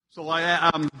So I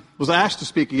was asked to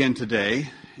speak again today,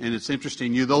 and it's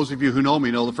interesting. Those of you who know me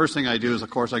know the first thing I do is, of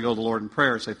course, I go to the Lord in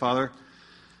prayer and say, Father,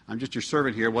 I'm just your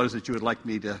servant here. What is it you would like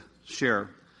me to share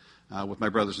with my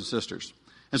brothers and sisters?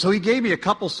 And so he gave me a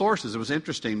couple sources. It was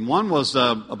interesting. One was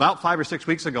about 5 or 6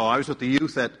 weeks ago, I was with the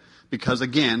youth because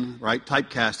again, right,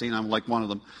 typecasting, I'm like one of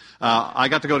them. I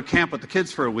got to go to camp with the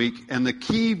kids for a week, and the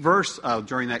key verse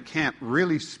during that camp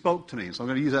really spoke to me. So I'm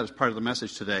going to use that as part of the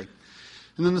message today.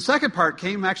 And then the second part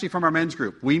came actually from our men's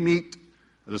group. We meet,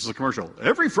 this is a commercial,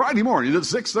 every Friday morning at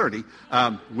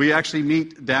 6:30. We actually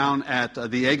meet down at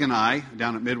the Egg and I,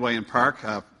 down at Midway and Park,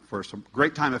 for some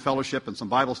great time of fellowship and some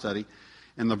Bible study.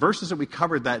 And the verses that we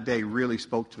covered that day really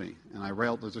spoke to me. And I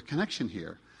realized there's a connection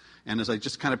here. And as I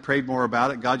just kind of prayed more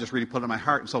about it, God just really put it in my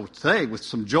heart. And so today, with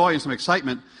some joy and some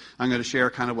excitement, I'm going to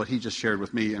share kind of what he just shared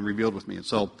with me and revealed with me. And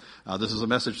so this is a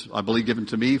message, I believe, given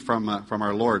to me from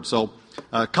our Lord. So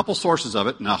a couple sources of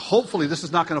it. Now, hopefully, this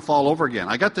is not going to fall over again.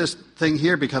 I got this thing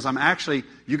here because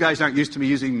you guys aren't used to me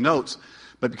using notes.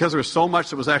 But because there was so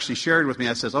much that was actually shared with me,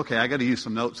 I says, okay, I got to use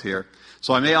some notes here.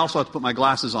 So I may also have to put my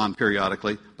glasses on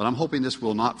periodically, but I'm hoping this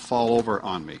will not fall over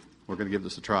on me. We're going to give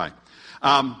this a try.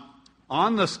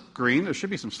 On the screen, there should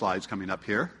be some slides coming up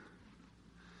here.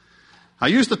 I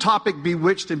use the topic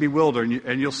bewitched and bewildered,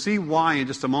 and you'll see why in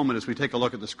just a moment as we take a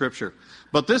look at the scripture.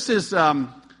 But this is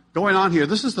going on here.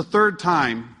 This is the third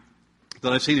time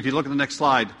that I've seen, if you look at the next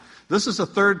slide, this is the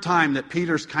third time that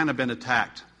Peter's kind of been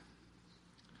attacked.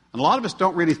 And a lot of us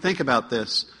don't really think about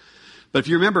this. But if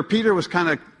you remember, Peter was kind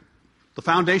of the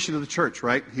foundation of the church,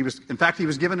 right? He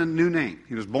was given a new name.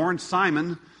 He was born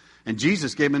Simon, and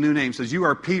Jesus gave him a new name. He says, you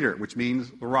are Peter, which means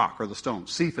the rock or the stone,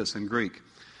 Cephas in Greek.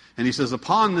 And he says,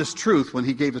 upon this truth, when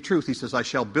he gave the truth, he says, I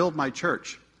shall build my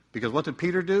church. Because what did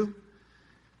Peter do?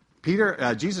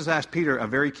 Jesus asked Peter a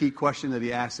very key question that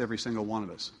he asks every single one of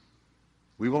us.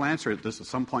 We will answer this at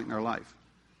some point in our life.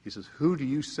 He says, who do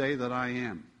you say that I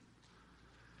am?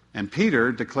 And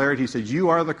Peter declared, he said, you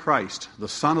are the Christ, the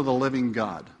Son of the living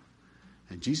God.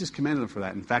 And Jesus commended him for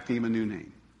that. In fact, he gave him a new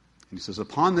name. And he says,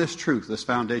 upon this truth, this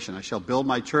foundation, I shall build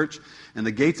my church, and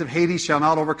the gates of Hades shall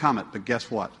not overcome it. But guess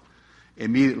what?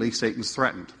 Immediately, Satan's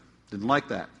threatened. Didn't like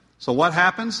that. So what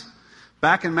happens?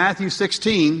 Back in Matthew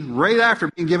 16, right after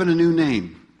being given a new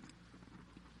name,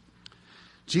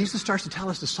 Jesus starts to tell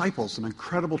his disciples some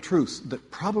incredible truths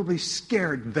that probably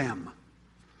scared them.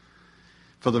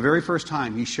 For the very first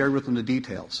time, he shared with them the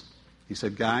details. He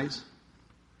said, guys,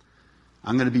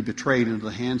 I'm going to be betrayed into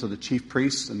the hands of the chief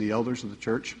priests and the elders of the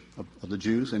church, of the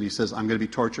Jews. And he says, I'm going to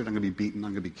be tortured, I'm going to be beaten,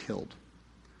 I'm going to be killed.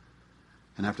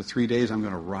 And after 3 days, I'm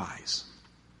going to rise.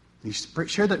 And he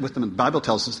shared that with them, and the Bible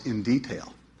tells us in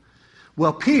detail.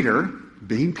 Well, Peter,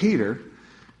 being Peter,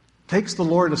 takes the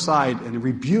Lord aside and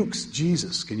rebukes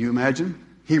Jesus. Can you imagine?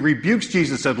 He rebukes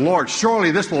Jesus and said, Lord, surely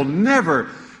this will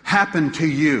never happen to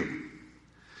you.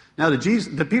 Now, did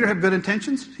Peter have good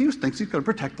intentions? He thinks he's going to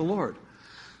protect the Lord.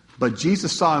 But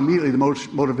Jesus saw immediately the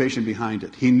motivation behind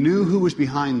it. He knew who was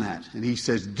behind that. And he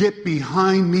says, get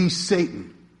behind me,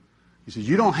 Satan. He says,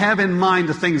 you don't have in mind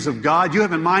the things of God. You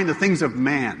have in mind the things of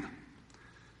man.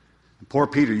 And poor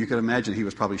Peter, you can imagine he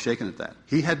was probably shaken at that.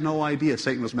 He had no idea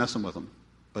Satan was messing with him.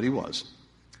 But he was.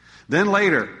 Then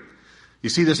later, you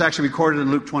see this actually recorded in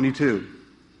Luke 22.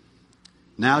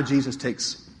 Now Jesus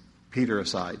takes Peter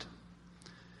aside.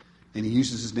 And he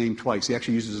uses his name twice. He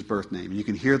actually uses his birth name. And you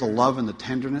can hear the love and the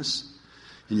tenderness,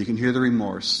 and you can hear the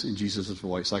remorse in Jesus'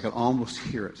 voice. I can almost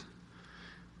hear it.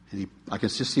 And I can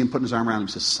just see him putting his arm around him.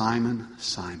 He says, Simon,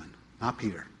 Simon. Not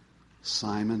Peter.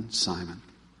 Simon, Simon.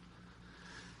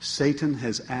 Satan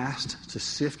has asked to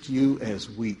sift you as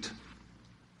wheat.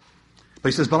 But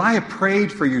he says, but I have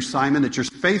prayed for you, Simon, that your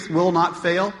faith will not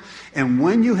fail. And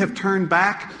when you have turned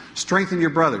back, strengthen your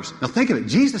brothers. Now think of it.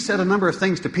 Jesus said a number of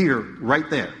things to Peter right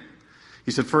there. He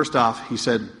said, first off, he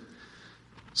said,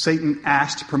 Satan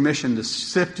asked permission to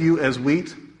sift you as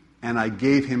wheat, and I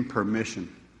gave him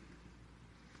permission.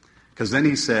 Because then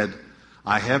he said,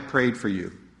 I have prayed for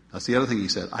you. That's the other thing he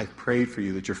said. I've prayed for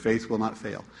you that your faith will not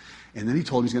fail. And then he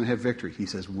told him he's going to have victory. He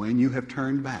says, when you have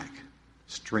turned back,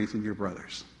 strengthen your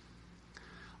brothers.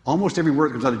 Almost every word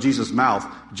that comes out of Jesus' mouth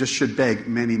just should beg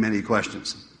many, many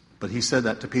questions. But he said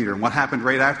that to Peter. And what happened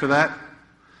right after that?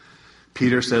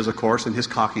 Peter says, of course, in his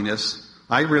cockiness,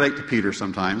 I relate to Peter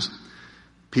sometimes.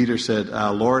 Peter said,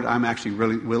 Lord, I'm actually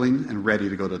really willing and ready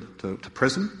to go to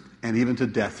prison and even to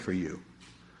death for you.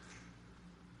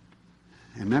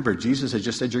 And remember, Jesus had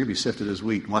just said, you're going to be sifted as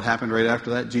wheat. And what happened right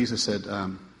after that? Jesus said,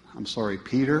 I'm sorry,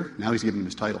 Peter. Now he's giving him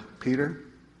his title. Peter,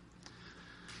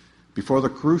 before the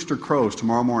rooster crows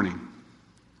tomorrow morning,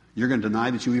 you're going to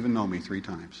deny that you even know me 3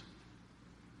 times.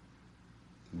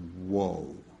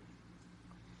 Whoa.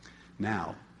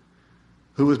 now.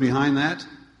 Who was behind that?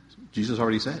 Jesus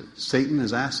already said, Satan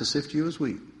is asked to sift you as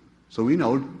wheat. So we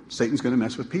know Satan's going to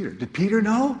mess with Peter. Did Peter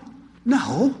know?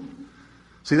 No.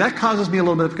 See, that causes me a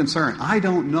little bit of concern. I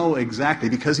don't know exactly.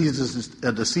 Because he's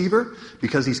a deceiver,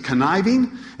 because he's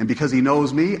conniving, and because he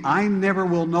knows me, I never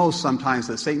will know sometimes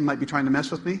that Satan might be trying to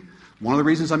mess with me. One of the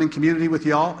reasons I'm in community with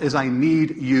y'all is I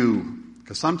need you.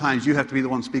 Because sometimes you have to be the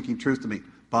one speaking truth to me.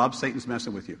 Bob, Satan's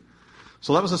messing with you.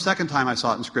 So that was the second time I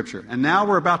saw it in Scripture. And now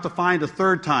we're about to find a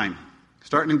third time,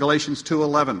 starting in Galatians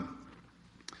 2:11.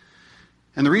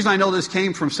 And the reason I know this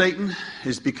came from Satan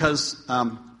is because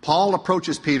Paul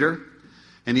approaches Peter,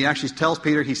 and he actually tells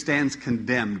Peter he stands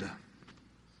condemned.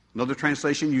 Another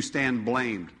translation, you stand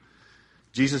blamed.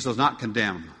 Jesus does not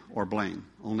condemn or blame.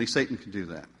 Only Satan can do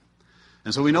that.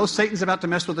 And so we know Satan's about to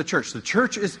mess with the church. The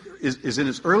church is in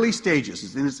its early stages,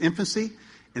 is in its infancy,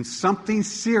 and something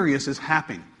serious is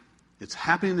happening. It's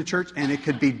happening in the church, and it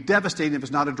could be devastating if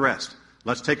it's not addressed.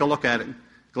 Let's take a look at it.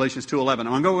 Galatians 2:11.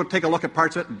 I'm going to take a look at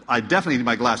parts of it. I definitely need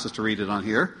my glasses to read it on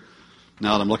here,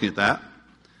 now that I'm looking at that.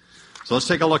 So let's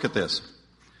take a look at this.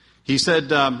 He said,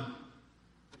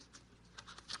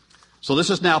 so this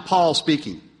is now Paul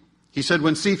speaking. He said,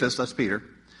 when Cephas, that's Peter,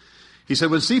 he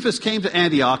said, when Cephas came to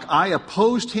Antioch, I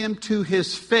opposed him to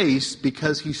his face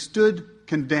because he stood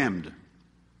condemned.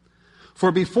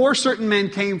 For before certain men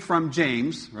came from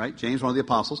James, right, James, one of the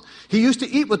apostles, he used to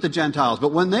eat with the Gentiles,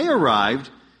 but when they arrived,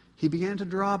 he began to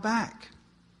draw back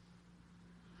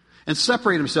and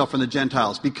separate himself from the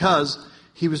Gentiles because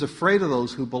he was afraid of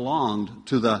those who belonged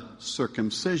to the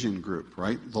circumcision group,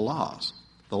 right, the laws,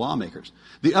 the lawmakers.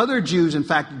 The other Jews, in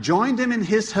fact, joined him in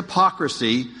his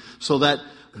hypocrisy so that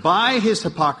by his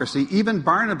hypocrisy, even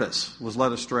Barnabas was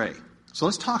led astray. So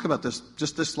let's talk about this,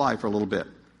 just this slide for a little bit.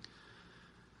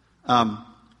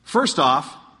 First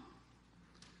off,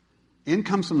 in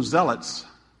come some zealots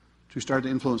who started to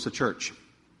influence the church.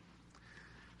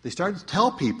 They started to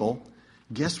tell people,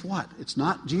 guess what?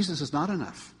 Jesus is not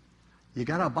enough. You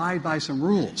got to abide by some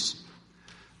rules.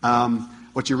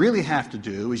 What you really have to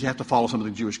do is you have to follow some of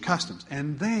the Jewish customs.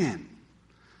 And then,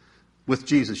 with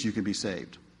Jesus, you can be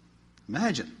saved.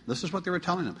 Imagine, this is what they were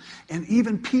telling them. And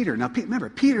even Peter, now remember,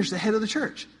 Peter's the head of the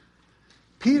church.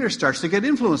 Peter starts to get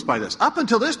influenced by this. Up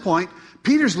until this point,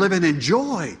 Peter's living in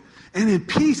joy and in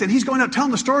peace, and he's going out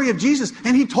telling the story of Jesus.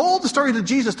 And he told the story of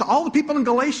Jesus to all the people in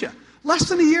Galatia less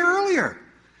than a year earlier.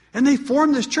 And they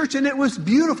formed this church, and it was a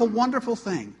beautiful, wonderful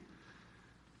thing.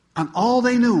 And all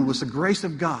they knew was the grace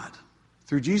of God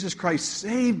through Jesus Christ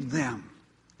saved them.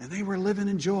 And they were living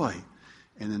in joy.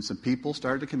 And then some people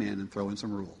started to come in and throw in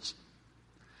some rules.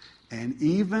 And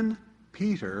even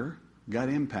Peter got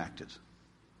impacted.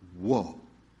 Whoa.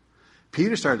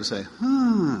 Peter started to say,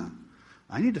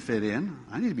 I need to fit in.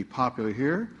 I need to be popular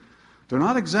here. They're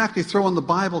not exactly throwing the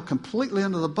Bible completely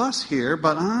under the bus here,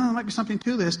 but there might be something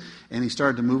to this. And he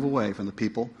started to move away from the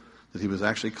people that he was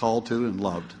actually called to and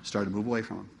loved. Started to move away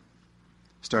from them.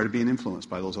 Started being influenced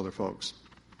by those other folks.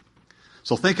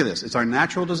 So think of this. It's our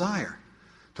natural desire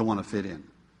to want to fit in.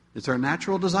 It's our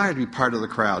natural desire to be part of the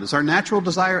crowd. It's our natural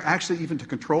desire actually even to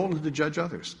control and to judge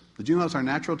others. Did you know it's our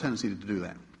natural tendency to do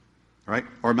that? Right?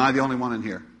 Or am I the only one in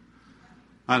here?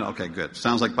 I know. Okay, good.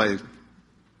 Sounds like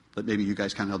that maybe you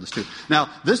guys kind of know this too. Now,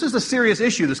 this is a serious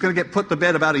issue that's going to get put to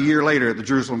bed about a year later at the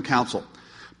Jerusalem Council.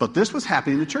 But this was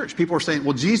happening in the church. People were saying,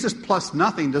 well, Jesus plus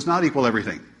nothing does not equal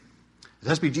everything. It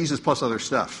has to be Jesus plus other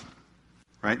stuff.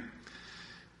 Right?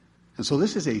 And so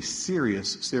this is a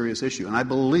serious, serious issue. And I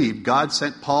believe God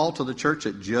sent Paul to the church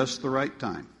at just the right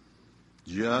time.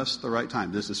 Just the right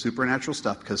time. This is supernatural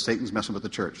stuff because Satan's messing with the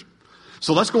church.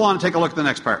 So let's go on and take a look at the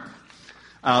next part.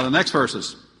 The next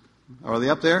verses. Are they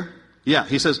up there? Yeah,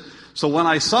 he says, so when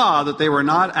I saw that they were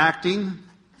not acting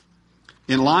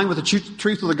in line with the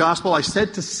truth of the gospel, I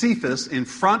said to Cephas in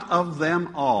front of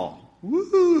them all.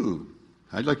 Woo-hoo!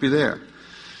 I'd like to be there.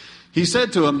 He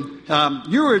said to him,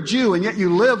 you're a Jew and yet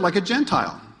you live like a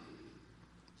Gentile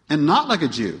and not like a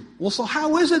Jew. Well, so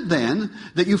how is it then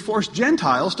that you force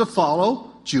Gentiles to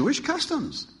follow Jewish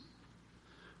customs?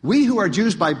 We who are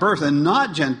Jews by birth and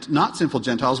not sinful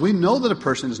Gentiles, we know that a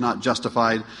person is not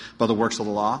justified by the works of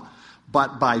the law,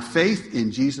 but by faith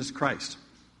in Jesus Christ.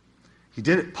 He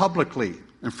did it publicly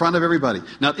in front of everybody.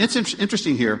 Now, it's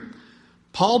interesting here.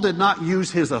 Paul did not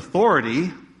use his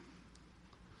authority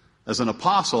as an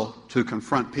apostle to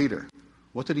confront Peter.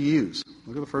 What did he use?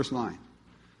 Look at the first line.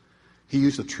 He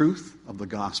used the truth of the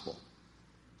gospel.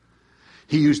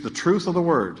 He used the truth of the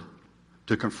word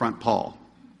to confront Paul.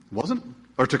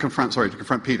 To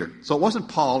confront Peter. So it wasn't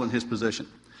Paul in his position.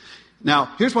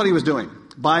 Now, here's what he was doing.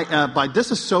 By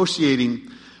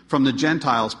disassociating from the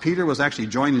Gentiles, Peter was actually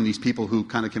joining these people who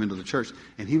kind of came into the church,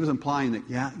 and he was implying that,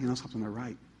 yeah, you know something, they're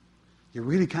right. You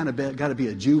really kind of got to be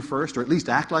a Jew first, or at least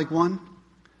act like one,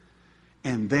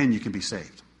 and then you can be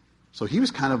saved. So he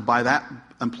was kind of by that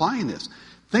implying this.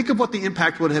 Think of what the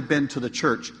impact would have been to the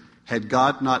church had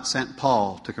God not sent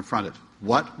Paul to confront it.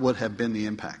 What would have been the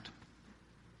impact?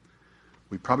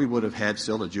 We probably would have had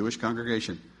still a Jewish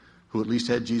congregation who at least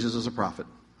had Jesus as a prophet,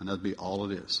 and that would be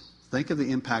all it is. Think of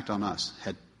the impact on us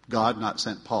had God not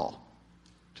sent Paul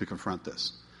to confront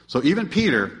this. So even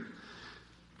Peter's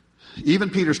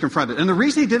confronted. And the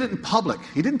reason he did it in public,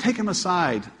 he didn't take him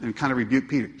aside and kind of rebuke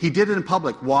Peter. He did it in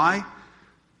public. Why?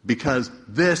 Because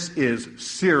this is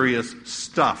serious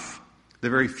stuff. The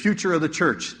very future of the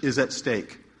church is at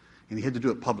stake. And he had to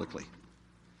do it publicly.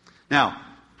 Now,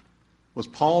 was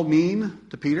Paul mean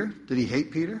to Peter? Did he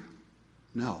hate Peter?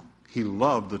 No. He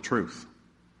loved the truth.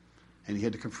 And he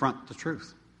had to confront the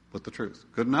truth with the truth.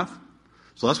 Good enough?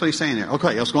 So that's what he's saying there.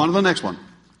 Okay, let's go on to the next one.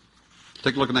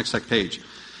 Take a look at the next page.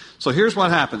 So here's what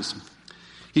happens.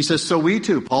 He says, so we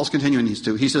too, Paul's continuing these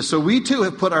two. He says, so we too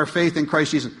have put our faith in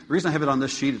Christ Jesus. The reason I have it on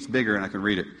this sheet, it's bigger and I can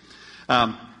read it.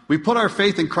 We put our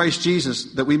faith in Christ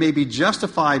Jesus that we may be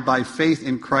justified by faith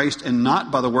in Christ and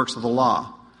not by the works of the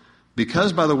law.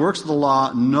 Because by the works of the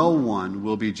law, no one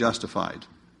will be justified.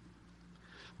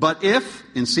 But if,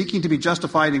 in seeking to be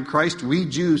justified in Christ, we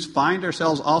Jews find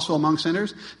ourselves also among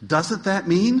sinners, doesn't that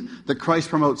mean that Christ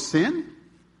promotes sin?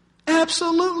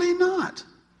 Absolutely not.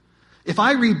 If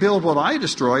I rebuild what I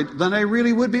destroyed, then I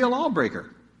really would be a lawbreaker.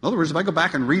 In other words, if I go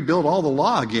back and rebuild all the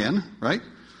law again, right?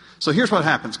 So here's what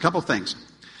happens. A couple of things.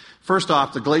 First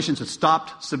off, the Galatians had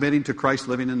stopped submitting to Christ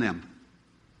living in them.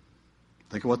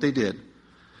 Think of what they did.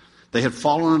 They had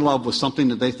fallen in love with something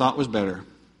that they thought was better.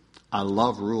 I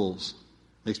love rules.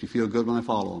 Makes me feel good when I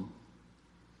follow them.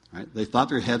 Right? They thought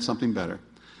they had something better.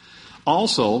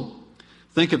 Also,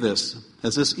 think of this.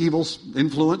 Has this evil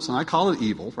influence, and I call it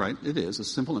evil, right? It is.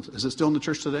 It's simple. Is it still in the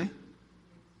church today?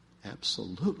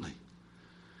 Absolutely.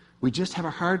 We just have a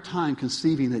hard time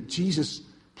conceiving that Jesus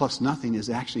plus nothing is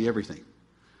actually everything.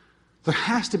 There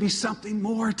has to be something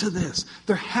more to this.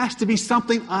 There has to be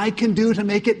something I can do to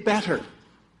make it better.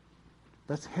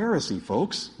 That's heresy,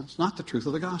 folks. That's not the truth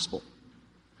of the gospel.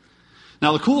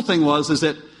 Now, the cool thing is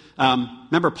that,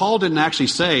 remember, Paul didn't actually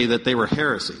say that they were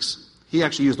heresies. He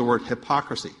actually used the word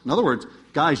hypocrisy. In other words,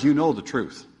 guys, you know the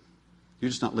truth. You're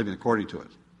just not living according to it.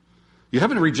 You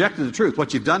haven't rejected the truth.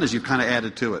 What you've done is you've kind of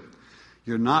added to it.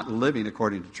 You're not living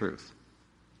according to truth.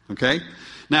 Okay?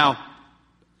 Now,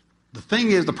 the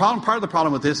thing is, part of the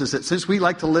problem with this is that since we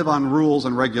like to live on rules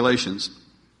and regulations,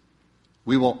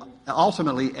 we will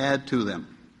ultimately add to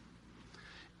them.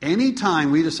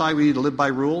 Anytime we decide we need to live by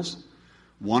rules,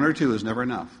 1 or 2 is never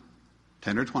enough.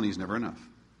 10 or 20 is never enough.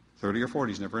 30 or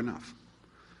 40 is never enough.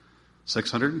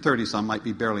 630 some might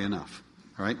be barely enough.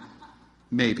 All right?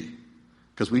 Maybe.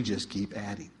 Because we just keep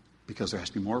adding. Because there has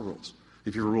to be more rules.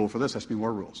 If you're a rule for this, there has to be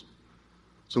more rules.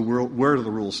 So where do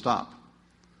the rules stop?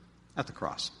 At the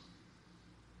cross.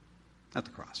 At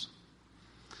the cross.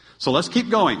 So let's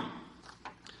keep going.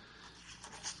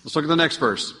 Let's look at the next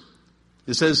verse.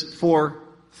 It says, for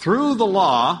through the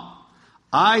law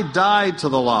I died to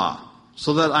the law,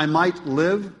 so that I might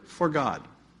live for God.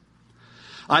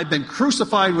 I've been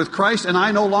crucified with Christ, and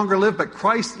I no longer live, but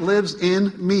Christ lives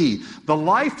in me. The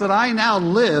life that I now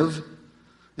live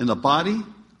in the body,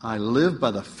 I live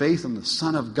by the faith in the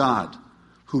Son of God,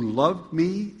 who loved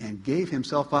me and gave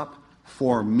himself up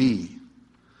for me.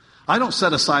 I don't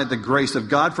set aside the grace of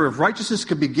God, for if righteousness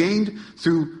could be gained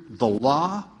through the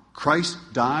law, Christ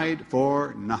died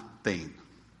for nothing.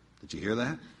 Did you hear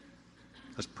that?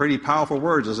 That's pretty powerful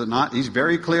words, is it not? He's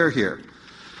very clear here.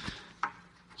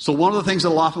 So one of the things that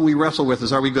often we wrestle with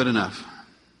is, are we good enough?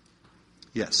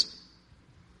 Yes.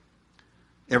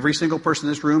 Every single person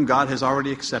in this room, God has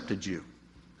already accepted you.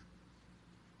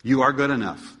 You are good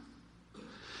enough.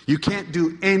 You can't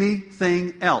do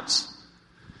anything else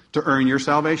to earn your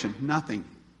salvation. Nothing.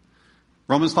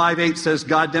 Romans 5:8 says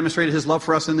God demonstrated his love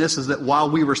for us in this, is that while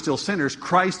we were still sinners,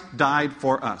 Christ died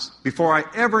for us. Before I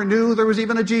ever knew there was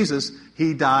even a Jesus,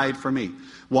 he died for me.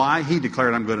 Why? He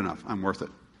declared I'm good enough. I'm worth it.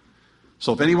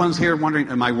 So if anyone's here wondering,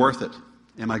 am I worth it?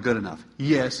 Am I good enough?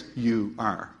 Yes, you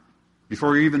are.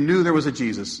 Before you even knew there was a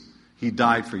Jesus, he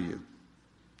died for you.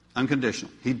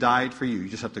 Unconditional. He died for you. You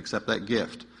just have to accept that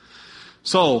gift.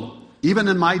 So, even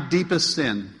in my deepest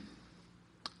sin,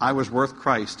 I was worth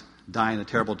Christ dying a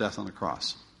terrible death on the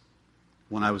cross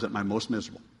when I was at my most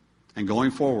miserable. And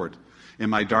going forward, in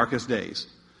my darkest days,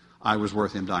 I was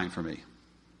worth him dying for me.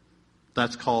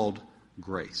 That's called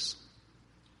grace.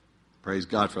 Praise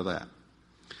God for that.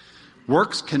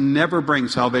 Works can never bring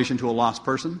salvation to a lost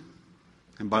person.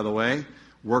 And by the way,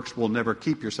 works will never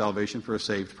keep your salvation for a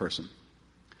saved person.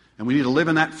 And we need to live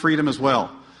in that freedom as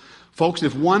well. Folks,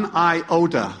 if one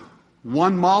iota,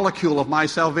 one molecule of my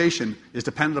salvation is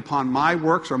dependent upon my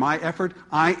works or my effort,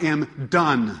 I am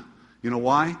done. You know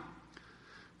why?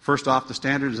 First off, the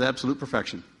standard is absolute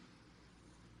perfection.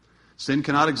 Sin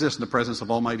cannot exist in the presence of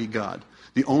Almighty God.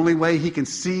 The only way He can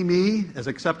see me as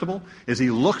acceptable is He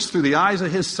looks through the eyes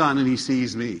of His Son and He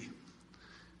sees me.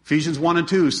 Ephesians 1 and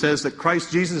 2 says that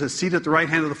Christ Jesus is seated at the right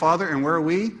hand of the Father, and where are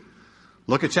we?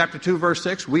 Look at chapter 2, verse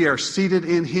 6. We are seated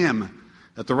in Him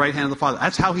at the right hand of the Father.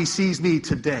 That's how He sees me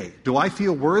today. Do I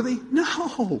feel worthy?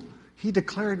 No. He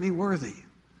declared me worthy.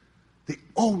 The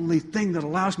only thing that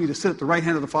allows me to sit at the right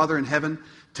hand of the Father in heaven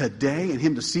today and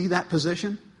Him to see that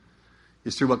position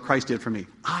is through what Christ did for me.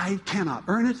 I cannot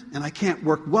earn it, and I can't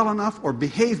work well enough or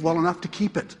behave well enough to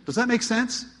keep it. Does that make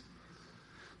sense?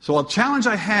 So a challenge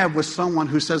I have with someone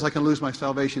who says I can lose my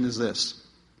salvation is this.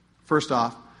 First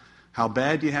off, how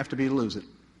bad do you have to be to lose it?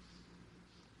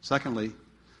 Secondly,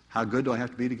 how good do I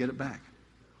have to be to get it back?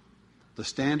 The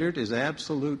standard is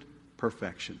absolute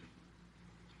perfection.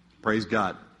 Praise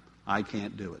God. I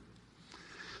can't do it.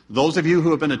 Those of you who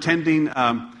have been attending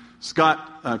Scott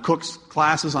Cook's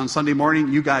classes on Sunday morning,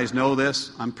 you guys know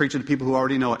this. I'm preaching to people who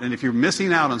already know it. And if you're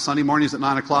missing out on Sunday mornings at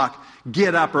 9 o'clock,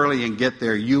 get up early and get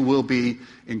there. You will be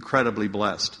incredibly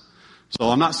blessed.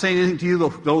 So I'm not saying anything to you,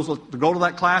 those who go to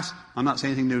that class. I'm not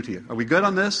saying anything new to you. Are we good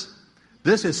on this?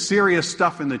 This is serious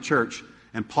stuff in the church,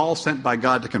 and Paul's sent by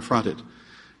God to confront it.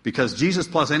 Because Jesus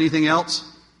plus anything else,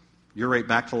 you're right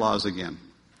back to laws again.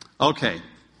 Okay,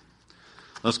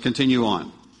 let's continue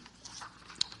on.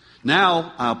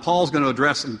 Now, Paul's going to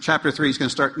address, in chapter 3, he's going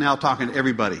to start now talking to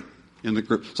everybody in the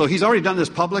group. So he's already done this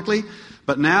publicly,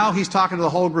 but now he's talking to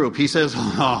the whole group. He says,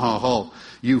 oh,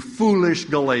 you foolish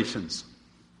Galatians.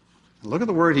 Look at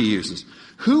the word he uses.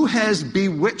 Who has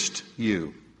bewitched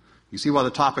you? You see why the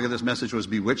topic of this message was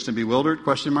bewitched and bewildered?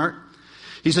 Question mark.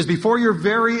 He says, before your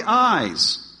very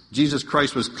eyes, Jesus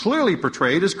Christ was clearly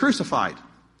portrayed as crucified.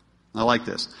 I like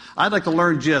this. I'd like to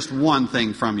learn just one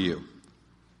thing from you.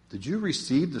 Did you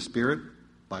receive the Spirit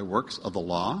by works of the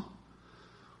law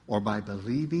or by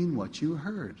believing what you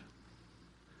heard?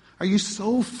 Are you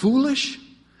so foolish?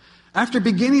 After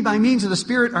beginning by means of the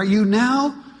Spirit, are you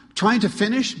now trying to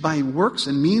finish by works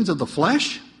and means of the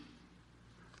flesh?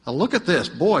 Now look at this.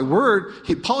 Boy,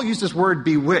 Paul used this word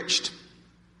bewitched.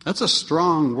 That's a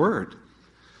strong word.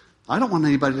 I don't want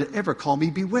anybody to ever call me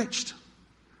bewitched.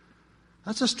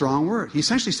 That's a strong word. He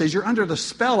essentially says you're under the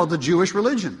spell of the Jewish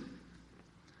religion.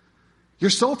 You're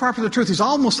so far from the truth. He's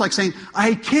almost like saying,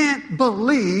 I can't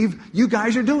believe you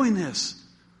guys are doing this.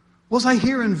 Was I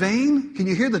here in vain? Can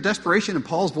you hear the desperation in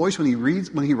Paul's voice when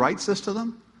he writes this to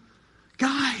them?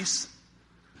 Guys,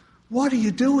 what are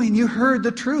you doing? You heard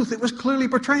the truth. It was clearly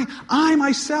portraying. I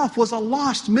myself was a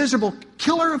lost, miserable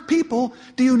killer of people.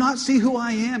 Do you not see who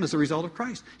I am as a result of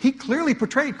Christ? He clearly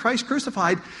portrayed Christ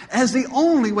crucified as the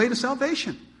only way to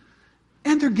salvation.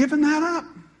 And they're giving that up.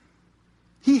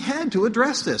 He had to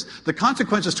address this. The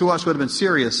consequences to us would have been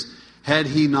serious had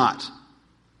he not.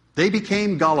 They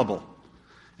became gullible.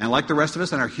 And like the rest of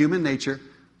us in our human nature,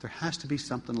 there has to be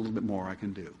something a little bit more I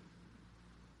can do.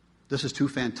 This is too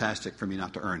fantastic for me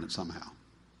not to earn it somehow.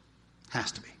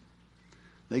 Has to be.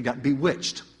 They got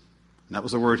bewitched. And that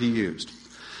was the word he used.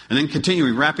 And then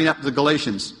continuing, wrapping up the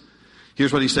Galatians,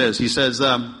 here's what he says. He says,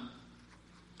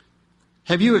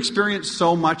 have you experienced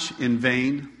so much in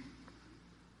vain?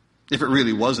 If it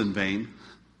really was in vain.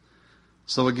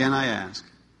 So again I ask,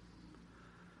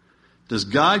 does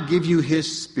God give you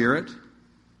His Spirit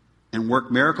and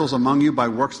work miracles among you by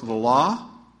works of the law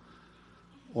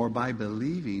or by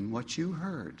believing what you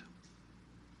heard?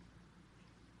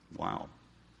 Wow.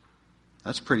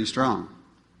 That's pretty strong.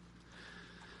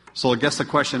 So I guess the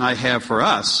question I have for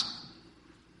us,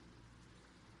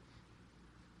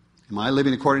 am I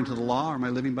living according to the law or am I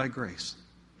living by grace?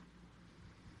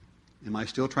 Am I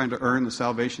still trying to earn the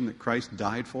salvation that Christ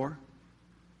died for?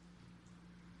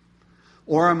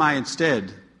 Or am I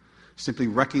instead simply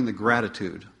wrecking the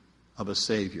gratitude of a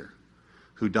Savior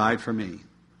who died for me?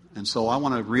 And so I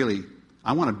want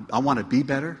to be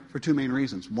better for two main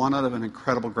reasons. One, out of an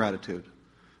incredible gratitude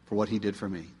for what He did for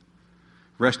me.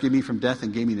 Rescued me from death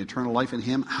and gave me an eternal life in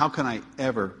Him. How can I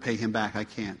ever pay Him back? I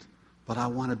can't. But I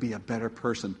want to be a better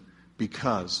person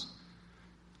because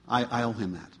I owe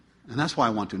Him that. And that's why I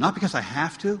want to. Not because I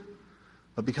have to,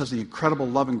 but because of the incredible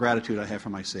love and gratitude I have for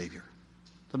my Savior.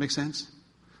 Does that make sense?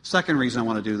 Second reason I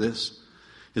want to do this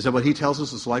is that what He tells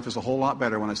us is life is a whole lot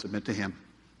better when I submit to Him.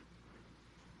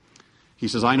 He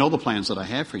says, I know the plans that I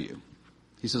have for you.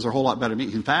 He says they're a whole lot better than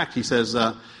me. In fact, he says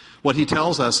what he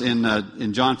tells us in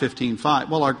John 15:5.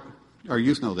 Well, our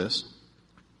youth know this.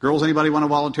 Girls, anybody want to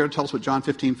volunteer to tell us what John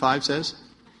 15:5 says?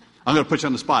 I'm going to put you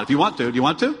on the spot. If you want to. Do you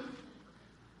want to?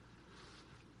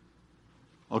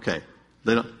 Okay.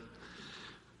 They don't.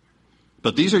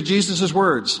 But these are Jesus'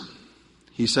 words.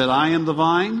 He said, I am the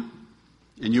vine,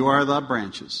 and you are the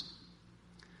branches.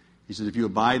 He said, if you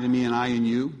abide in me and I in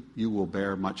you, you will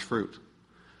bear much fruit.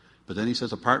 But then he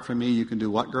says, apart from me, you can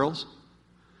do what, girls?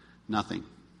 Nothing.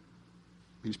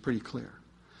 He's pretty clear.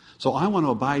 So I want to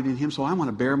abide in him, so I want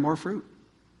to bear more fruit.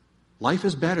 Life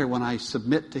is better when I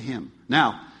submit to him.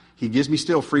 Now, he gives me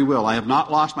still free will. I have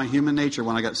not lost my human nature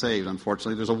when I got saved,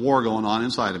 unfortunately. There's a war going on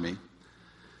inside of me.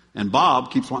 And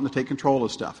Bob keeps wanting to take control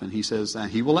of stuff. And he says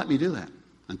he will let me do that.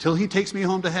 Until he takes me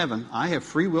home to heaven, I have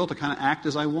free will to kind of act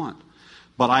as I want.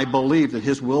 But I believe that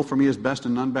his will for me is best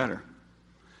and none better.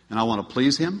 And I want to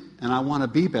please him, and I want to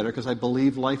be better because I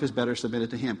believe life is better submitted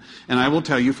to him. And I will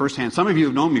tell you firsthand, some of you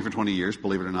have known me for 20 years,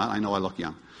 believe it or not. I know I look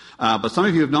young. But some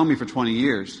of you have known me for 20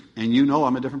 years, and you know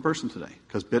I'm a different person today.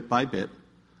 Because bit by bit,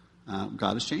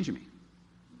 God is changing me.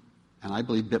 And I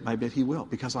believe bit by bit he will.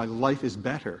 Because my life is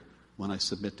better when I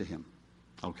submit to him.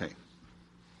 Okay.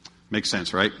 Makes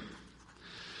sense, right?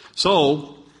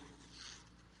 So,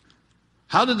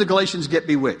 how did the Galatians get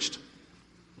bewitched?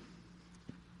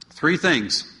 3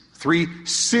 things. 3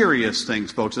 serious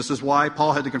things, folks. This is why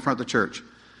Paul had to confront the church.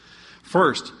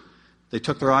 First, they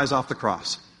took their eyes off the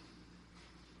cross.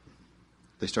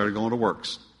 They started going to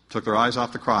works. Took their eyes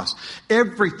off the cross.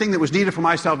 Everything that was needed for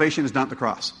my salvation is done at the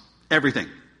cross. Everything.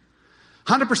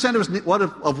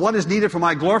 100% of what is needed for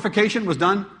my glorification was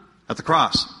done at the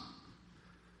cross.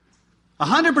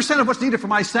 100% of what's needed for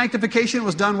my sanctification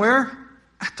was done where?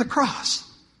 At the cross.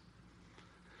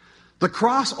 The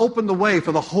cross opened the way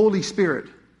for the Holy Spirit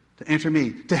to enter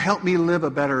me, to help me live a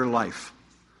better life.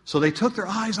 So they took their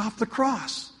eyes off the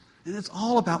cross. And it's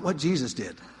all about what Jesus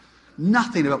did.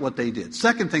 Nothing about what they did.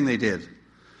 Second thing they did,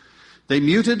 they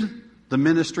muted the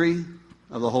ministry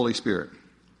of the Holy Spirit.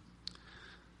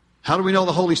 How do we know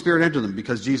the Holy Spirit entered them?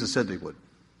 Because Jesus said they would.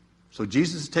 So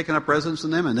Jesus has taken up residence in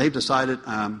them, and they've decided,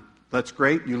 that's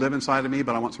great, you live inside of me,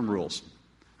 but I want some rules.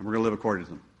 And we're going to live according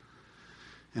to them.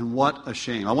 And what a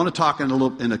shame. I want to talk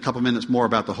in a couple minutes more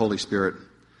about the Holy Spirit.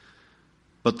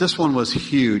 But this one was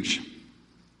huge.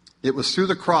 It was through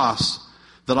the cross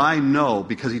that I know,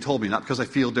 because he told me, not because I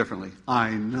feel differently, I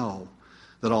know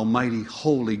that Almighty,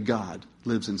 Holy God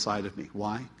lives inside of me.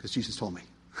 Why? Because Jesus told me.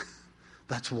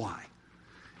 That's why.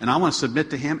 And I want to submit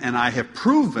to him, and I have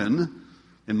proven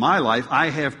in my life,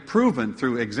 I have proven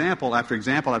through example after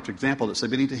example after example that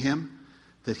submitting to him,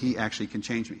 that he actually can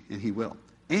change me, and he will.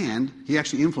 And he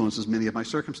actually influences many of my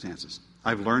circumstances.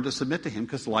 I've learned to submit to him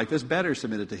because life is better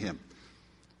submitted to him.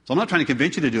 So I'm not trying to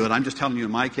convince you to do it. I'm just telling you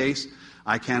in my case,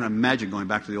 I can't imagine going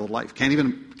back to the old life. Can't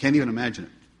even imagine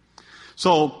it.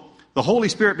 So the Holy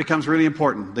Spirit becomes really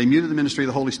important. They muted the ministry of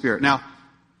the Holy Spirit. Now,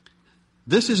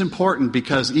 this is important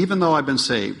because even though I've been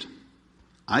saved,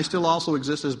 I still also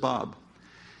exist as Bob.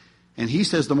 And he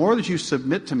says, the more that you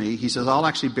submit to me, he says, I'll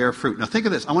actually bear fruit. Now think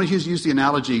of this. I want to use the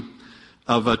analogy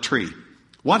of a tree.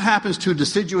 What happens to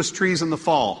deciduous trees in the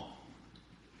fall?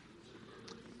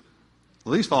 The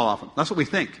leaves fall off them. That's what we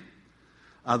think.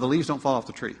 The leaves don't fall off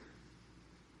the tree.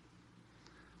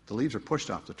 The leaves are pushed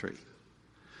off the tree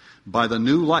by the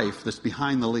new life that's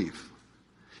behind the leaf.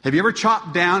 Have you ever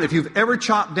chopped down, if you've ever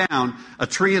chopped down a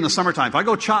tree in the summertime, if I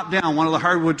go chop down one of the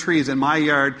hardwood trees in my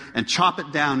yard and chop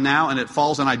it down now and it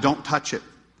falls and I don't touch it,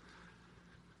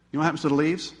 you know what happens to the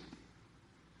leaves?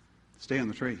 Stay on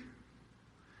the tree.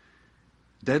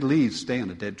 Dead leaves stay on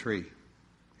a dead tree. You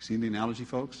see the analogy,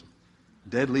 folks?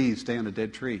 Dead leaves stay on a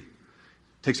dead tree.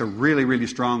 It takes a really, really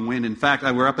strong wind. In fact,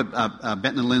 we're up at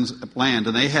Benton and Lynn's land,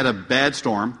 and they had a bad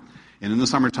storm, and in the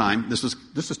summertime, this was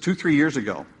 2-3 years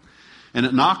ago, and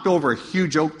it knocked over a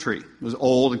huge oak tree. It was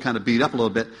old and kind of beat up a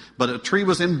little bit, but a tree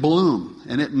was in bloom,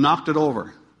 and it knocked it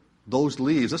over. Those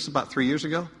leaves, this is about 3 years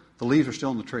ago, the leaves are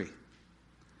still in the tree.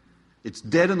 It's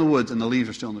dead in the woods, and the leaves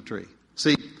are still in the tree.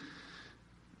 See,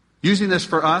 using this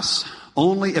for us,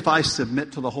 only if I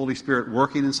submit to the Holy Spirit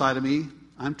working inside of me,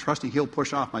 I'm trusting he'll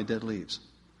push off my dead leaves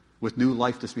with new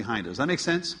life that's behind it. Does that make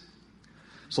sense?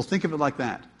 So think of it like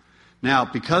that. Now,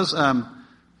 because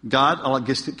God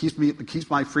keeps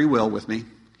my free will with me,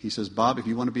 he says, Bob, if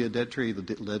you want to be a dead tree, the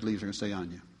dead leaves are going to stay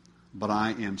on you. But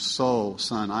I am so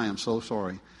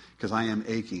sorry, because I am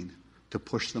aching to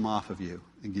push them off of you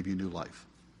and give you new life.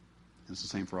 And it's the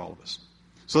same for all of us.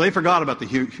 So they forgot about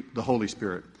the Holy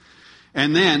Spirit.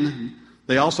 And then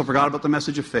they also forgot about the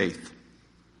message of faith.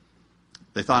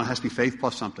 They thought it has to be faith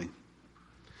plus something.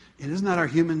 And isn't that our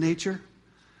human nature?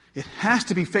 It has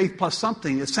to be faith plus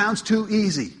something. It sounds too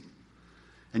easy.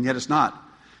 And yet it's not,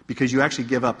 because you actually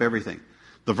give up everything.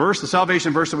 The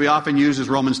salvation verse that we often use is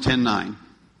Romans 10:9.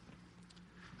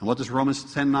 And what does Romans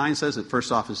 10:9 says? It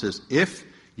first off, it says, if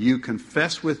you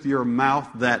confess with your mouth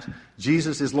that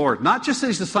Jesus is Lord. Not just that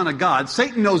He's the Son of God.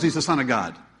 Satan knows He's the Son of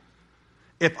God.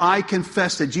 If I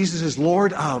confess that Jesus is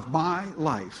Lord of my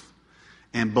life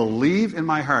and believe in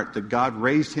my heart that God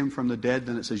raised Him from the dead,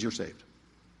 then it says you're saved.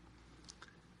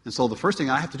 And so the first thing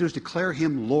I have to do is declare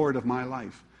Him Lord of my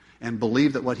life and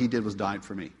believe that what He did was died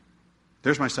for me.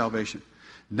 There's my salvation.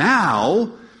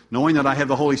 Now, knowing that I have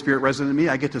the Holy Spirit resident in me,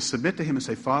 I get to submit to Him and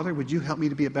say, Father, would you help me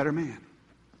to be a better man?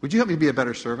 Would you help me to be a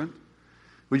better servant?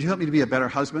 Would you help me to be a better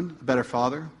husband, a better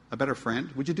father, a better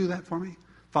friend? Would you do that for me?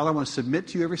 Father, I want to submit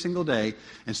to you every single day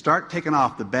and start taking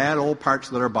off the bad old parts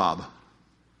that are Bob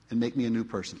and make me a new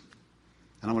person.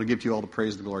 And I want to give to you all the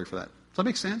praise and the glory for that. Does that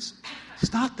make sense?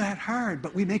 It's not that hard,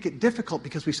 but we make it difficult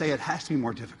because we say it has to be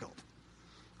more difficult.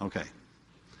 Okay.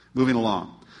 Moving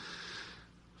along.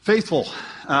 Faithful.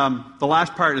 The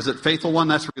last part is that faithful one.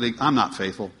 That's really, I'm not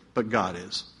faithful, but God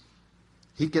is.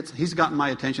 He's gotten my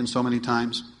attention so many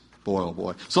times. Boy, oh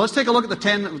boy. So let's take a look at the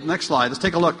 10, next slide. Let's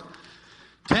take a look.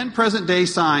 10 present day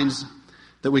signs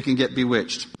that we can get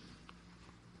bewitched.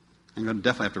 I'm going to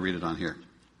definitely have to read it on here.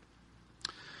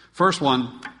 First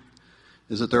one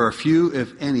is that there are few,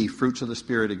 if any, fruits of the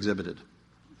Spirit exhibited.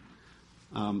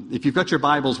 If you've got your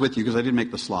Bibles with you, because I didn't make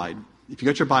the slide, if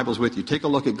you've got your Bibles with you, take a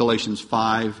look at Galatians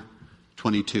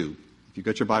 5:22. If you've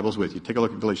got your Bibles with you, take a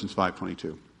look at Galatians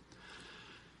 5:22.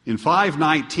 In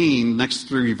 5:19, next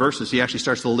 3 verses, he actually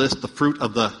starts to list the fruit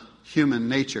of the human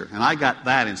nature. And I got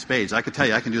that in spades. I could tell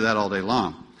you, I can do that all day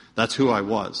long. That's who I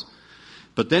was.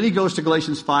 But then he goes to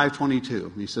Galatians 5:22,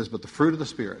 and he says, but the fruit of the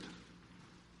Spirit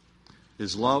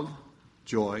is love,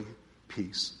 joy,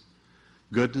 peace,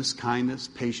 goodness, kindness,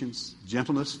 patience,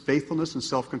 gentleness, faithfulness, and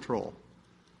self-control.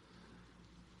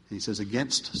 And he says,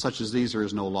 against such as these there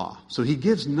is no law. So he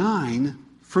gives 9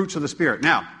 fruits of the Spirit.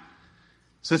 Now,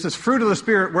 since it's fruit of the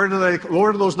Spirit, where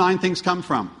do those 9 things come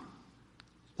from?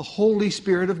 The Holy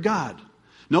Spirit of God.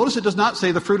 Notice it does not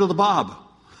say the fruit of the Bob.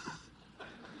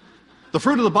 The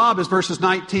fruit of the Bob is verses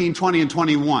 19, 20, and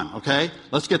 21, okay?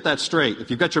 Let's get that straight. If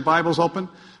you've got your Bibles open,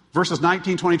 verses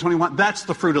 19, 20, 21, that's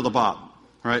the fruit of the Bob,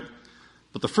 right?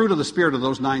 But the fruit of the Spirit are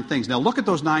those 9 things. Now look at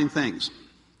those 9 things.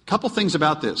 A couple things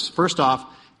about this. First off,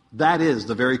 that is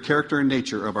the very character and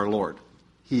nature of our Lord.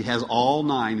 He has all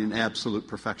 9 in absolute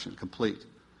perfection, complete.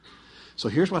 So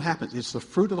here's what happens. It's the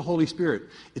fruit of the Holy Spirit.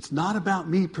 It's not about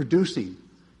me producing.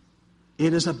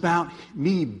 It is about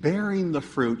me bearing the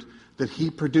fruit that He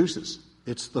produces.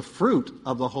 It's the fruit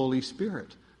of the Holy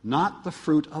Spirit, not the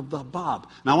fruit of the Bob.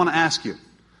 Now I want to ask you,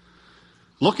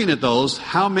 looking at those,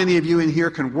 how many of you in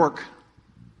here can work,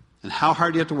 and how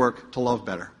hard do you have to work to love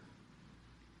better?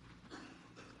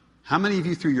 How many of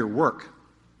you through your work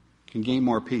can gain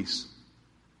more peace?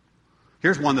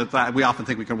 Here's one that we often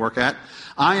think we can work at.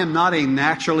 I am not a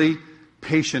naturally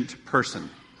patient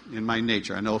person in my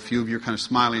nature. I know a few of you are kind of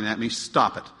smiling at me.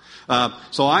 Stop it.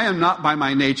 So I am not by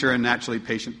my nature a naturally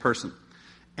patient person.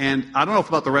 And I don't know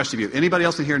about the rest of you. Anybody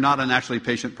else in here not a naturally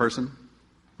patient person?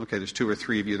 Okay, there's 2 or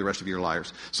 3 of you. The rest of you are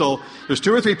liars. So there's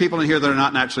 2 or 3 people in here that are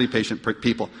not naturally patient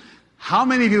people. How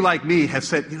many of you, like me, have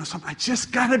said, I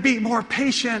just got to be more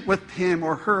patient with him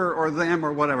or her or them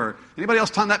or whatever? Anybody else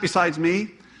done that besides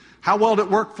me? How well did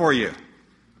it work for you?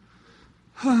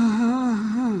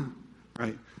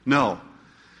 Right? No.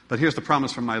 But here's the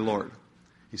promise from my Lord.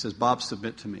 He says, Bob,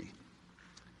 submit to me.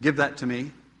 Give that to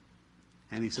me.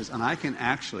 And he says, and I can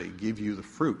actually give you the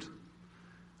fruit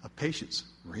of patience.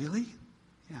 Really?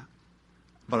 Yeah.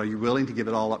 But are you willing to give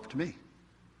it all up to me?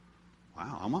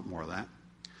 Wow, I want more of that.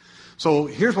 So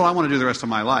here's what I want to do the rest of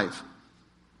my life.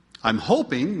 I'm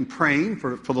hoping and praying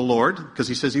for the Lord, because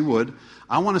He says He would.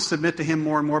 I want to submit to Him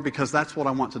more and more because that's what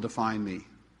I want to define me.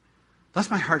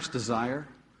 That's my heart's desire.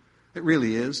 It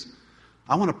really is.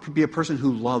 I want to be a person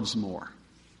who loves more.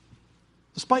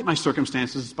 Despite my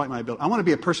circumstances, despite my ability. I want to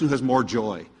be a person who has more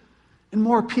joy and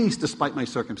more peace despite my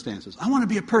circumstances. I want to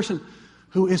be a person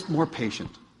who is more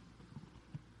patient.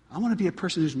 I want to be a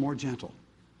person who's more gentle.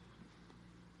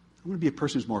 I want to be a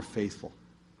person who's more faithful.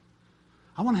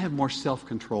 I want to have more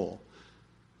self-control.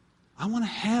 I want to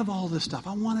have all this stuff.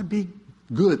 I want to be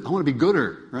good. I want to be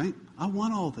gooder, right? I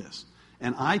want all this.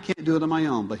 And I can't do it on my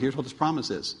own. But here's what this promise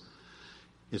is.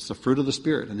 It's the fruit of the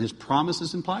Spirit. And His promise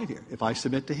is implied here. If I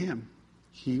submit to Him,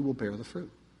 He will bear the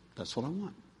fruit. That's what I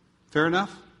want. Fair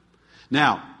enough?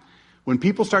 Now, when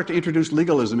people start to introduce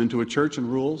legalism into a church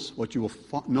and rules, what you will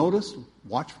notice,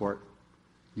 watch for it,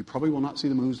 you probably will not see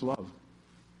the moves of love.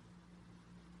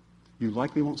 you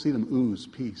likely won't see them ooze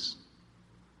peace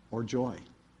or joy.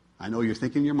 I know you're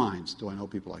thinking in your minds, do I know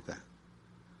people like that?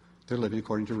 They're living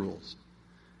according to rules.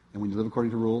 And when you live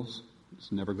according to rules,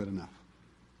 it's never good enough.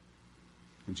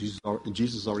 And Jesus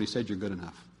has already said you're good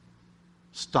enough.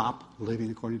 Stop living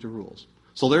according to rules.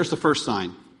 So there's the first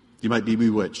sign. You might be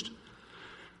bewitched.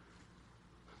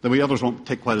 The others won't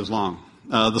take quite as long.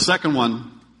 The second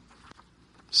one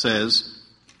says,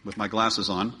 with my glasses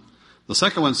on, the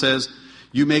second one says,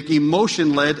 you make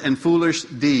emotion-led and foolish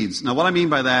deeds. Now what I mean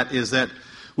by that is that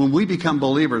when we become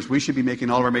believers, we should be making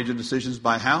all of our major decisions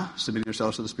by how? Submitting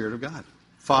ourselves to the Spirit of God.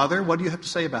 Father, what do you have to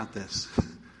say about this?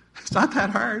 It's not that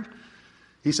hard.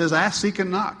 He says, ask, seek, and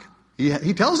knock.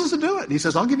 He tells us to do it. He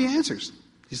says, I'll give you answers.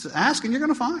 He says, ask and you're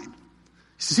going to find.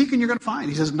 He says, seek and you're going to find.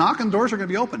 He says, knock and doors are going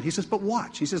to be open. He says, but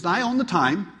watch. He says, I own the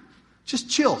time. Just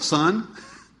chill, son.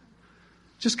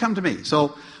 Just come to me.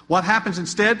 So what happens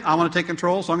instead? I want to take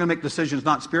control, so I'm going to make decisions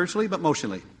not spiritually, but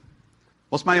emotionally.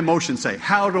 What's my emotion say?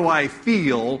 How do I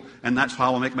feel? And that's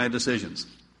how I'll make my decisions.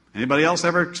 Anybody else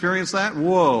ever experienced that?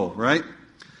 Whoa, right?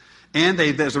 And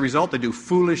as a result, they do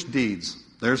foolish deeds.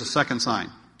 There's a second sign.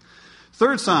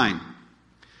 Third sign.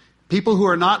 People who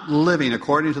are not living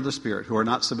according to the Spirit, who are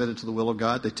not submitted to the will of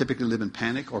God, they typically live in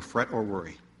panic or fret or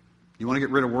worry. You want to get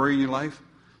rid of worry in your life?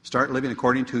 Start living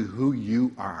according to who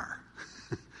you are.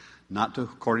 Not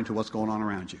according to what's going on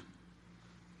around you.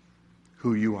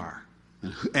 Who you are.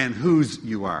 And whose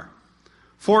you are.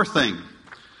 Fourth thing.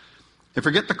 They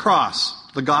forget the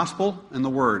cross, the gospel, and the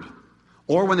word.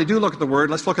 Or when they do look at the word,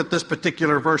 let's look at this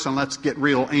particular verse and let's get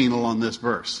real anal on this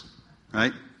verse.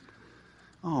 Right?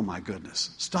 Oh my goodness.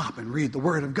 Stop and read the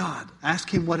word of God. Ask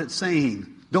him what it's saying.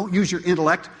 Don't use your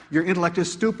intellect. Your intellect is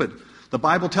stupid. The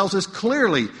Bible tells us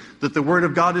clearly that the word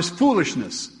of God is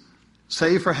foolishness,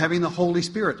 save for having the Holy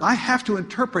Spirit. I have to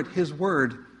interpret his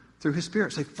word through his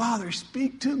Spirit. Say, Father,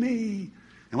 speak to me.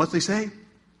 And what do they say?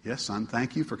 Yes, son,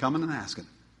 thank you for coming and asking.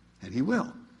 And he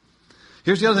will.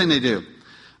 Here's the other thing they do.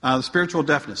 The spiritual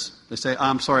deafness. They say,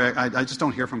 I'm sorry, I just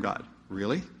don't hear from God.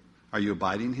 Really? Are you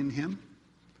abiding in him?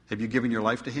 Have you given your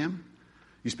life to him?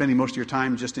 You spending most of your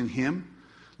time just in him?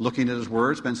 Looking at his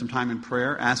word, spend some time in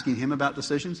prayer, asking him about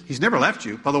decisions? He's never left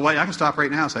you. By the way, I can stop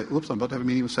right now and say, oops, I'm about to have a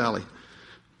meeting with Sally.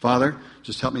 Father,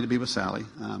 just help me to be with Sally.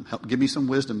 Give me some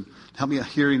wisdom. Help me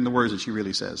hearing the words that she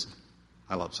really says.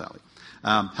 I love Sally.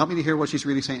 Help me to hear what she's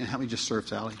really saying and help me just serve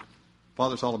Sally.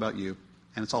 Father, it's all about you,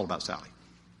 and it's all about Sally.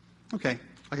 Okay,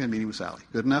 I can have a meeting with Sally.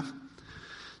 Good enough?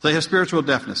 So they have spiritual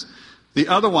deafness. The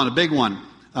other one, a big one,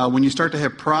 when you start to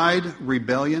have pride,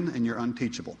 rebellion, and you're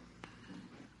unteachable.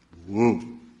 Whoa.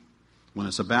 When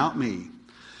it's about me.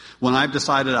 When I've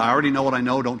decided I already know what I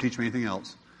know, don't teach me anything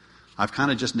else. I've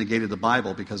kind of just negated the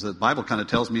Bible because the Bible kind of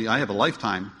tells me I have a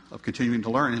lifetime of continuing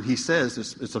to learn. And he says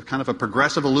it's a kind of a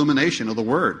progressive illumination of the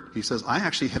Word. He says, I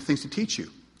actually have things to teach you.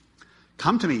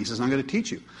 Come to me. He says, I'm going to teach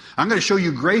you. I'm going to show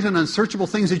you great and unsearchable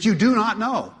things that you do not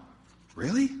know.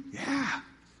 Really? Yeah.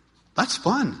 That's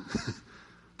fun.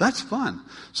 That's fun.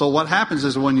 So what happens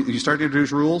is when you start to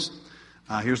introduce rules,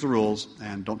 here's the rules,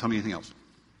 and don't tell me anything else.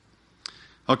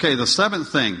 Okay, the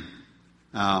seventh thing.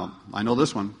 I know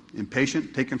this one.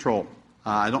 Impatient, take control.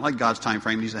 I don't like God's time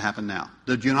frame. It needs to happen now.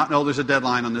 Do you not know there's a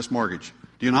deadline on this mortgage?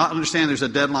 Do you not understand there's a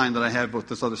deadline that I have with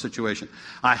this other situation?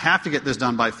 I have to get this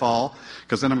done by fall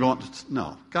because then I'm going to...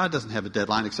 No, God doesn't have a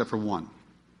deadline except for one.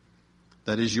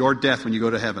 That is your death when you go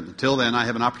to heaven. Until then, I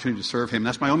have an opportunity to serve him.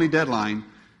 That's my only deadline,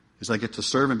 is I get to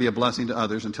serve and be a blessing to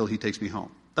others until he takes me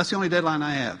home. That's the only deadline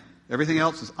I have. Everything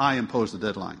else is I impose the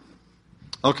deadline.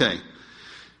 Okay.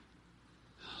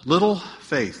 Little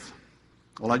faith.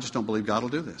 Well, I just don't believe God will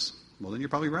do this. Well, then you're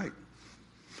probably right.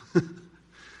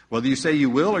 Whether you say you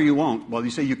will or you won't, whether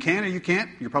you say you can or you can't,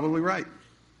 you're probably right.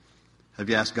 Have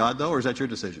you asked God, though, or is that your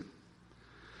decision?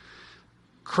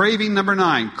 Craving, number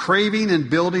 9. Craving and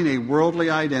building a worldly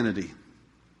identity.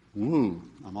 Woo.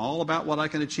 I'm all about what I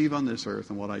can achieve on this earth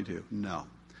and what I do. No.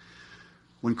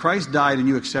 When Christ died and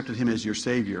you accepted him as your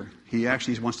Savior, he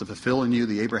actually wants to fulfill in you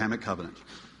the Abrahamic covenant.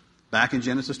 Back in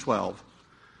Genesis 12,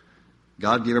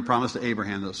 God gave a promise to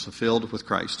Abraham that was fulfilled with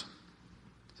Christ.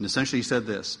 And essentially he said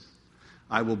this,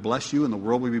 I will bless you and the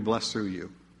world will be blessed through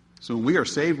you. So when we are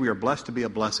saved, we are blessed to be a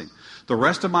blessing. The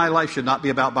rest of my life should not be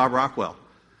about Bob Rockwell.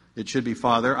 It should be,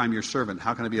 Father, I'm your servant.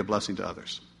 How can I be a blessing to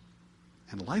others?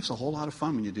 And life's a whole lot of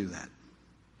fun when you do that.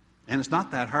 And it's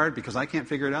not that hard because I can't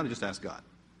figure it out. I just ask God.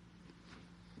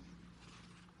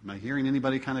 Am I hearing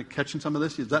anybody kind of catching some of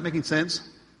this? Is that making sense?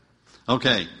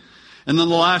 Okay. And then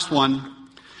the last one,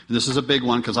 and this is a big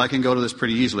one because I can go to this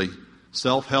pretty easily,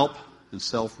 self-help and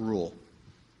self-rule.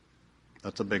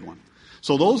 That's a big one.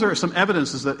 So those are some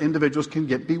evidences that individuals can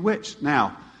get bewitched.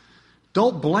 Now,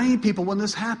 Don't blame people when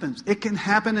this happens. It can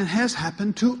happen and has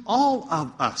happened to all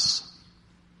of us.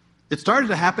 It started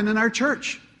to happen in our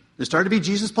church. It started to be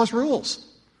Jesus plus rules.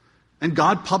 And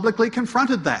God publicly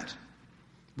confronted that.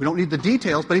 We don't need the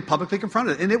details, but he publicly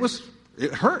confronted it. And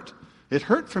it hurt. It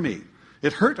hurt for me.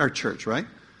 It hurt our church, right?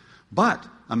 But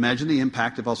imagine the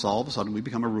impact of us all of a sudden we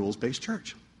become a rules-based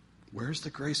church. Where's the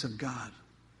grace of God?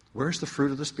 Where's the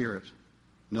fruit of the Spirit?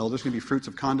 No, there's going to be fruits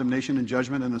of condemnation and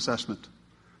judgment and assessment.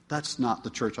 That's not the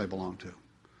church I belong to.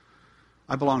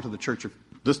 I belong to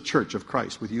this church of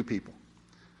Christ with you people.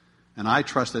 And I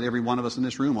trust that every one of us in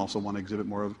this room also want to exhibit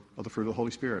more of the fruit of the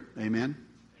Holy Spirit. Amen?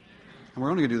 And we're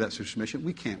only going to do that through submission.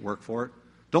 We can't work for it.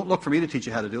 Don't look for me to teach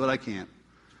you how to do it. I can't.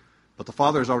 But the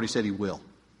Father has already said he will.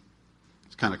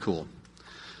 It's kind of cool.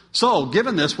 So,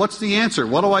 given this, what's the answer?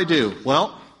 What do I do?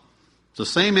 Well, it's the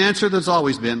same answer that's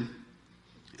always been.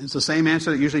 It's the same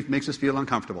answer that usually makes us feel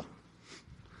uncomfortable.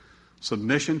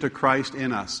 Submission to Christ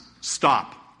in us.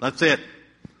 Stop. That's it.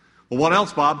 Well, what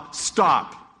else, Bob?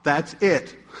 Stop. That's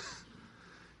it.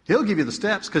 He'll give you the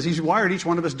steps because he's wired each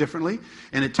one of us differently.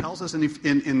 And it tells us in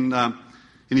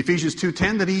Ephesians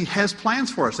 2:10 that he has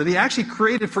plans for us, that he actually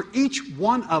created for each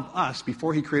one of us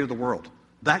before he created the world.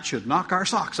 That should knock our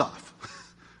socks off.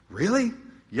 Really?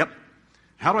 Yep.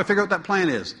 How do I figure out what that plan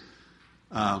is?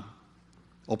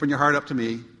 Open your heart up to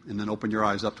me and then open your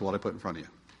eyes up to what I put in front of you.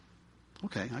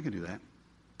 Okay, I can do that.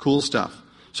 Cool stuff.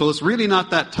 So it's really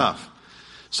not that tough.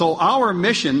 So our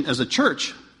mission as a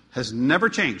church has never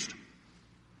changed.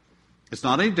 It's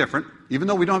not any different. Even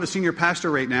though we don't have a senior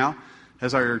pastor right now,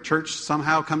 has our church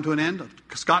somehow come to an end?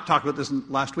 Scott talked about this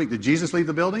last week. Did Jesus leave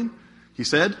the building? He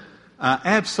said,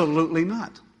 absolutely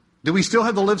not. Do we still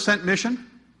have the Live Sent mission?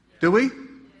 Do we?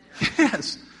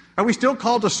 Yes. Are we still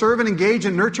called to serve and engage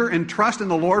and nurture and trust in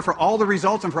the Lord for all the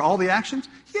results and for all the actions?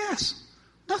 Yes.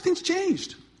 Nothing's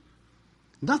changed.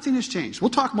 Nothing has changed. We'll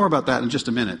talk more about that in just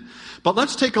a minute. But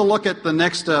let's take a look at the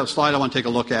next slide I want to take a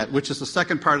look at, which is the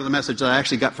second part of the message that I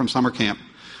actually got from summer camp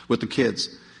with the kids.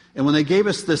 And when they gave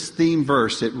us this theme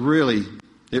verse, it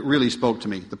really spoke to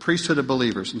me. The priesthood of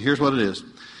believers. And here's what it is.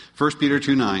 1 Peter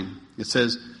 2:9. It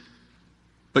says,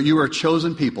 "But you are a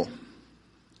chosen people,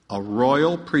 a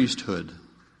royal priesthood."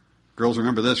 Girls,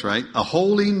 remember this, right? "A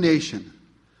holy nation,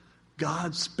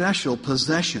 God's special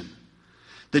possession,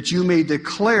 that you may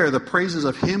declare the praises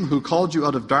of him who called you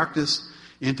out of darkness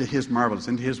into his marvelous,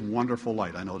 into his wonderful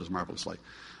light." I know it is marvelous light.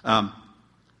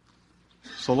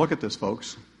 So look at this,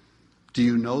 folks. Do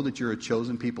you know that you're a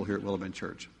chosen people here at Willow Bend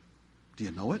Church? Do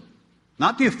you know it?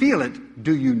 Not do you feel it,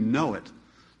 do you know it?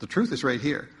 The truth is right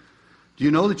here. Do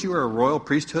you know that you are a royal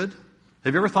priesthood?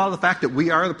 Have you ever thought of the fact that we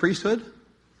are the priesthood?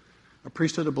 A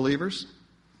priesthood of believers?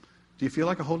 Do you feel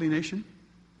like a holy nation?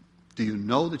 Do you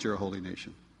know that you're a holy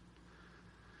nation?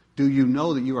 Do you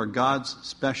know that you are God's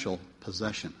special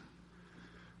possession?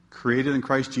 Created in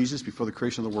Christ Jesus before the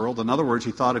creation of the world. In other words,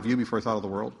 he thought of you before he thought of the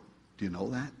world. Do you know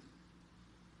that?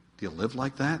 Do you live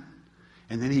like that?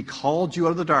 And then he called you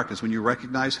out of the darkness when you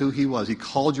recognize who he was. He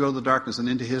called you out of the darkness and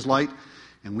into his light,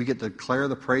 and we get to declare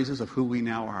the praises of who we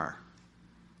now are.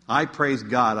 I praise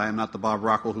God I am not the Bob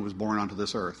Rockwell who was born onto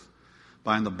this earth,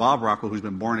 but I am the Bob Rockwell who's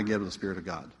been born again with the Spirit of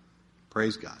God.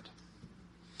 Praise God.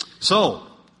 So,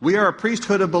 we are a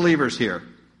priesthood of believers here.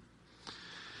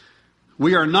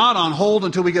 We are not on hold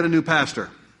until we get a new pastor.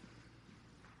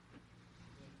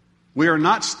 We are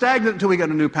not stagnant until we get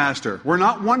a new pastor. We're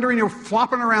not wondering or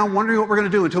flopping around wondering what we're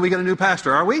going to do until we get a new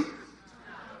pastor, are we?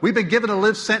 We've been given a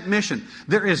Live Sent mission.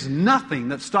 There is nothing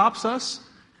that stops us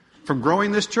from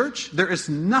growing this church. There is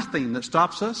nothing that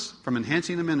stops us from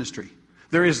enhancing the ministry.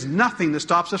 There is nothing that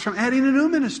stops us from adding a new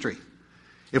ministry.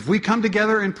 If we come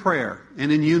together in prayer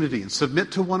and in unity and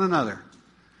submit to one another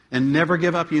and never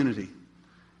give up unity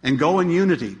and go in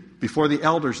unity before the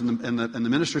elders and the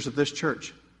ministers of this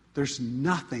church, there's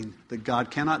nothing that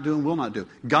God cannot do and will not do.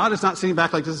 God is not sitting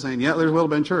back like this and saying, yeah, there's Willow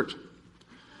Bend Church.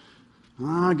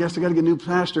 I guess I got to get a new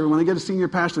pastor. When I get a senior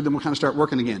pastor, then we'll kind of start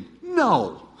working again.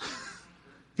 No.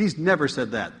 He's never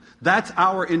said that. That's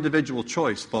our individual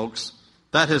choice, folks.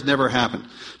 That has never happened.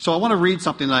 So I want to read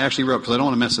something that I actually wrote because I don't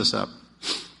want to mess this up.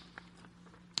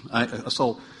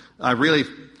 I really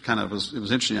it was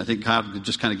interesting. I think God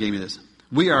just kind of gave me this.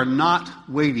 We are not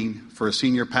waiting for a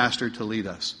senior pastor to lead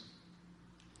us.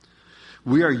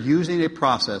 We are using a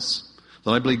process that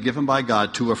I believe given by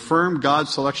God to affirm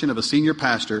God's selection of a senior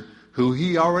pastor who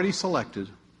he already selected,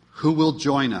 who will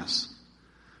join us,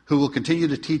 who will continue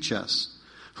to teach us,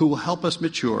 who will help us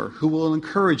mature, who will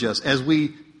encourage us as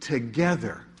we,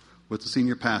 together with the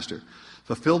senior pastor,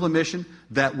 fulfill the mission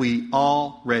that we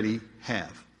already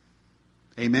have.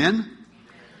 Amen?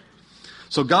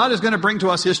 So God is going to bring to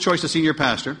us his choice of senior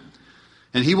pastor.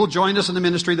 And he will join us in the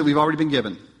ministry that we've already been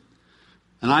given.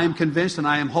 And I am convinced and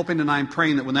I am hoping and I am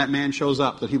praying that when that man shows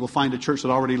up, that he will find a church that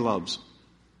already loves,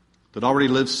 that already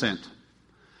lives sent,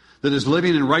 that is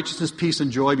living in righteousness, peace,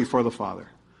 and joy before the Father,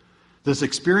 that is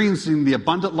experiencing the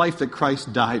abundant life that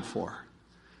Christ died for,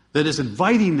 that is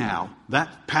inviting now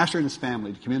that pastor and his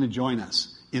family to come in and join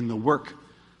us in the work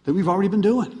that we've already been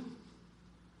doing.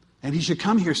 And he should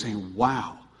come here saying,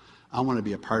 wow, I want to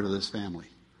be a part of this family.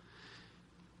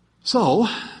 So,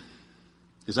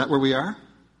 is that where we are?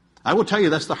 I will tell you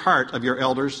that's the heart of your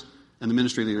elders and the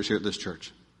ministry leaders here at this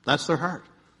church. That's their heart.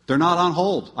 They're not on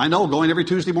hold. I know, going every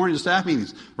Tuesday morning to staff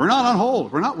meetings. We're not on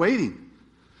hold. We're not waiting.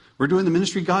 We're doing the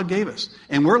ministry God gave us.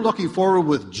 And we're looking forward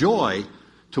with joy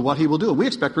to what he will do. And we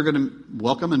expect we're going to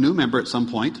welcome a new member at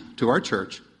some point to our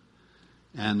church.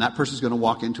 And that person is going to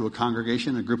walk into a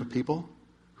congregation, a group of people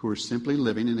who are simply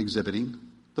living and exhibiting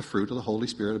the fruit of the Holy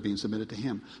Spirit of being submitted to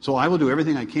him. So I will do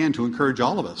everything I can to encourage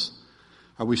all of us.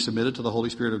 Are we submitted to the Holy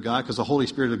Spirit of God? Because the Holy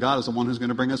Spirit of God is the one who's going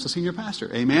to bring us a senior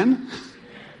pastor. Amen?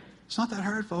 It's not that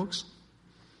hard, folks.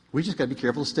 We just got to be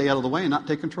careful to stay out of the way and not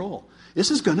take control.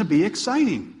 This is going to be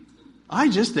exciting. I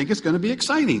just think it's going to be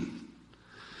exciting.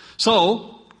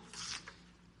 So,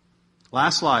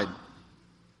 last slide.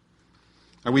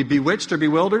 Are we bewitched or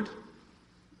bewildered?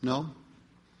 No.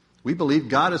 We believe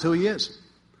God is who he is.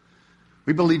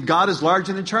 We believe God is large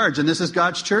and in charge, and this is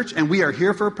God's church, and we are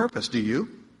here for a purpose. Do you?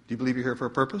 Do you believe you're here for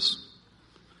a purpose?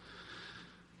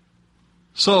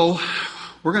 So,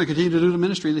 we're going to continue to do the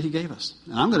ministry that he gave us.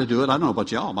 And I'm going to do it, I don't know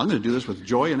about y'all, I'm going to do this with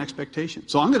joy and expectation.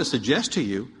 So I'm going to suggest to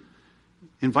you,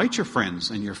 invite your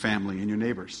friends and your family and your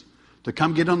neighbors to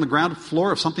come get on the ground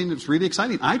floor of something that's really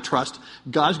exciting. I trust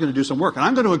God's going to do some work. And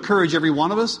I'm going to encourage every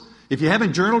one of us, if you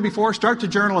haven't journaled before, start to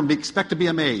journal and expect to be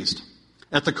amazed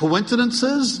at the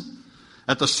coincidences,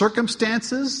 at the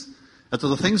circumstances, at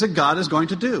the things that God is going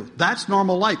to do. That's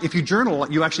normal life. If you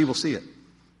journal, you actually will see it.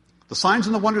 The signs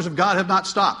and the wonders of God have not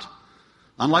stopped.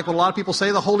 Unlike what a lot of people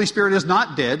say, the Holy Spirit is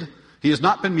not dead. He has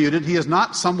not been muted. He is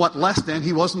not somewhat less than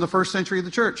he was in the first century of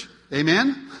the church.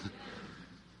 Amen?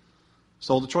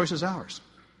 So the choice is ours.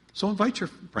 So invite your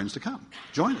friends to come.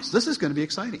 Join us. This is going to be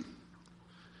exciting.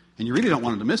 And you really don't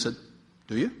want them to miss it,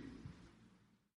 do you?